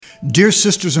Dear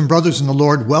sisters and brothers in the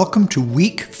Lord, welcome to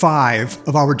week 5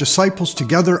 of our Disciples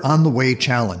Together on the Way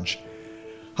challenge.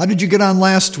 How did you get on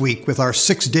last week with our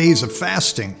 6 days of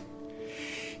fasting?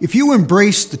 If you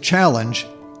embraced the challenge,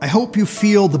 I hope you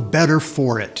feel the better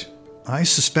for it. I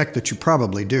suspect that you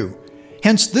probably do.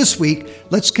 Hence, this week,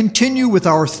 let's continue with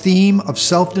our theme of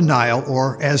self-denial,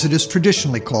 or as it is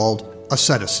traditionally called,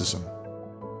 asceticism.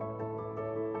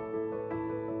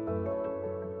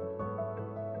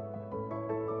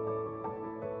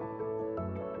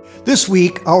 This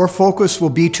week, our focus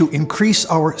will be to increase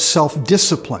our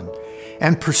self-discipline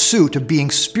and pursuit of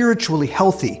being spiritually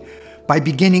healthy by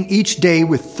beginning each day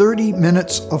with 30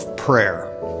 minutes of prayer.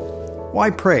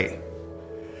 Why pray?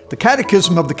 The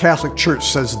Catechism of the Catholic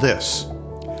Church says this: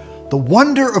 "The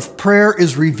wonder of prayer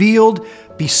is revealed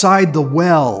beside the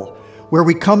well where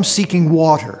we come seeking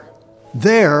water.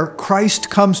 There,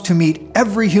 Christ comes to meet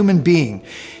every human being.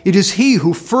 It is He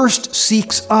who first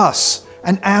seeks us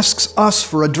and asks us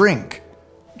for a drink.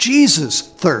 Jesus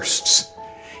thirsts.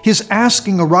 His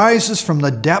asking arises from the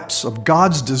depths of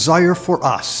God's desire for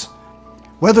us.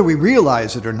 Whether we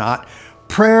realize it or not,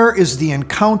 prayer is the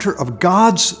encounter of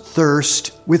God's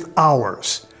thirst with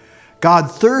ours. God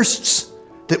thirsts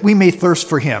that we may thirst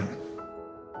for Him."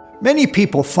 Many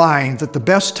people find that the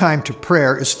best time to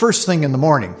prayer is first thing in the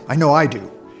morning. I know I do.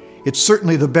 It's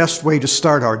certainly the best way to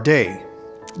start our day.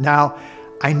 Now,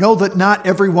 I know that not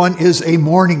everyone is a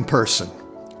morning person.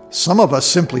 Some of us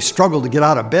simply struggle to get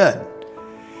out of bed.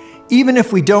 Even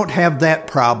if we don't have that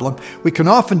problem, we can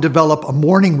often develop a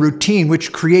morning routine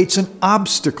which creates an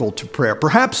obstacle to prayer.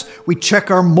 Perhaps we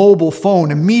check our mobile phone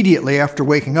immediately after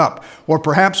waking up, or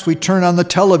perhaps we turn on the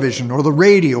television or the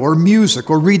radio or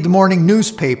music or read the morning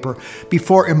newspaper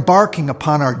before embarking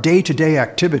upon our day-to-day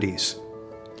activities.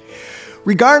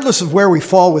 Regardless of where we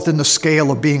fall within the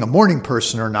scale of being a morning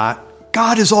person or not,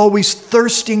 God is always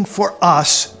thirsting for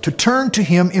us to turn to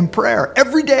Him in prayer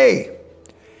every day.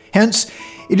 Hence,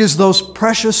 it is those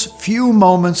precious few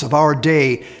moments of our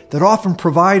day that often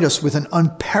provide us with an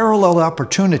unparalleled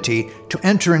opportunity to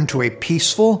enter into a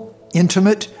peaceful,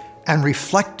 intimate, and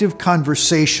reflective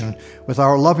conversation with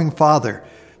our loving Father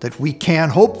that we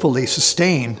can hopefully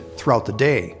sustain throughout the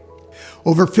day.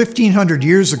 Over 1,500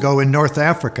 years ago in North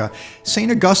Africa, St.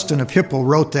 Augustine of Hippo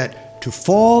wrote that to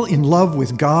fall in love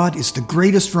with God is the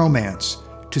greatest romance,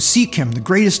 to seek Him the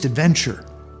greatest adventure,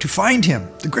 to find Him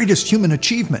the greatest human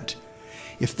achievement.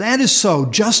 If that is so,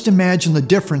 just imagine the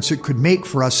difference it could make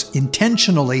for us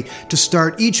intentionally to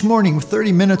start each morning with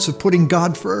 30 minutes of putting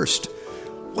God first.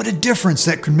 What a difference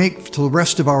that could make to the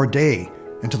rest of our day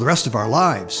and to the rest of our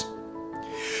lives.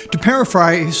 To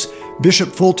paraphrase Bishop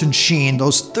Fulton Sheen,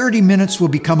 those 30 minutes will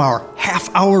become our half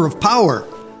hour of power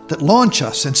that launch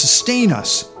us and sustain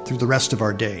us through the rest of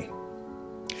our day.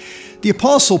 The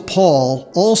Apostle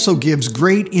Paul also gives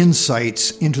great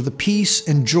insights into the peace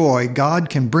and joy God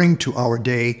can bring to our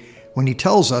day when he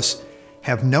tells us,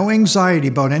 "Have no anxiety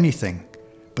about anything,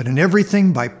 but in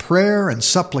everything by prayer and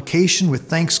supplication with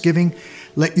thanksgiving,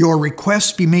 let your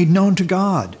requests be made known to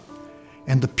God.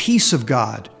 And the peace of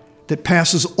God that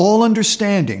passes all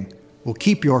understanding will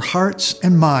keep your hearts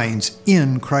and minds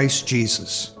in Christ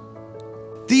Jesus."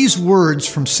 These words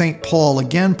from St. Paul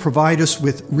again provide us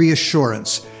with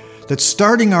reassurance that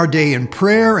starting our day in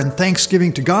prayer and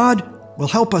thanksgiving to God will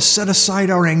help us set aside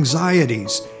our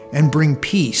anxieties and bring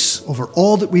peace over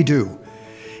all that we do.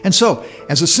 And so,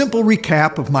 as a simple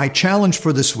recap of my challenge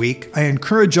for this week, I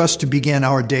encourage us to begin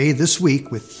our day this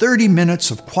week with 30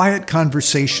 minutes of quiet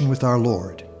conversation with our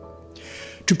Lord.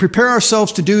 To prepare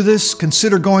ourselves to do this,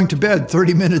 consider going to bed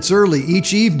 30 minutes early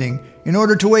each evening in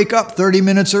order to wake up 30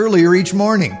 minutes earlier each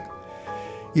morning.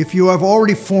 If you have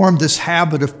already formed this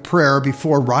habit of prayer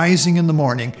before rising in the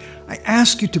morning, I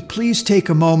ask you to please take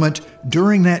a moment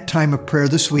during that time of prayer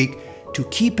this week to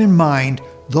keep in mind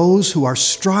those who are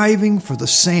striving for the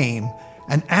same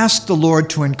and ask the Lord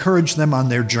to encourage them on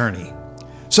their journey.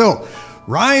 So,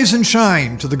 rise and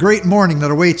shine to the great morning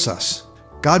that awaits us.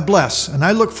 God bless, and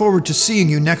I look forward to seeing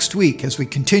you next week as we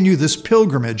continue this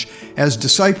pilgrimage as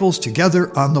disciples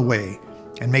together on the way.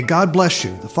 And may God bless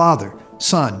you, the Father,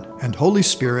 Son, and Holy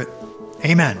Spirit.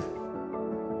 Amen.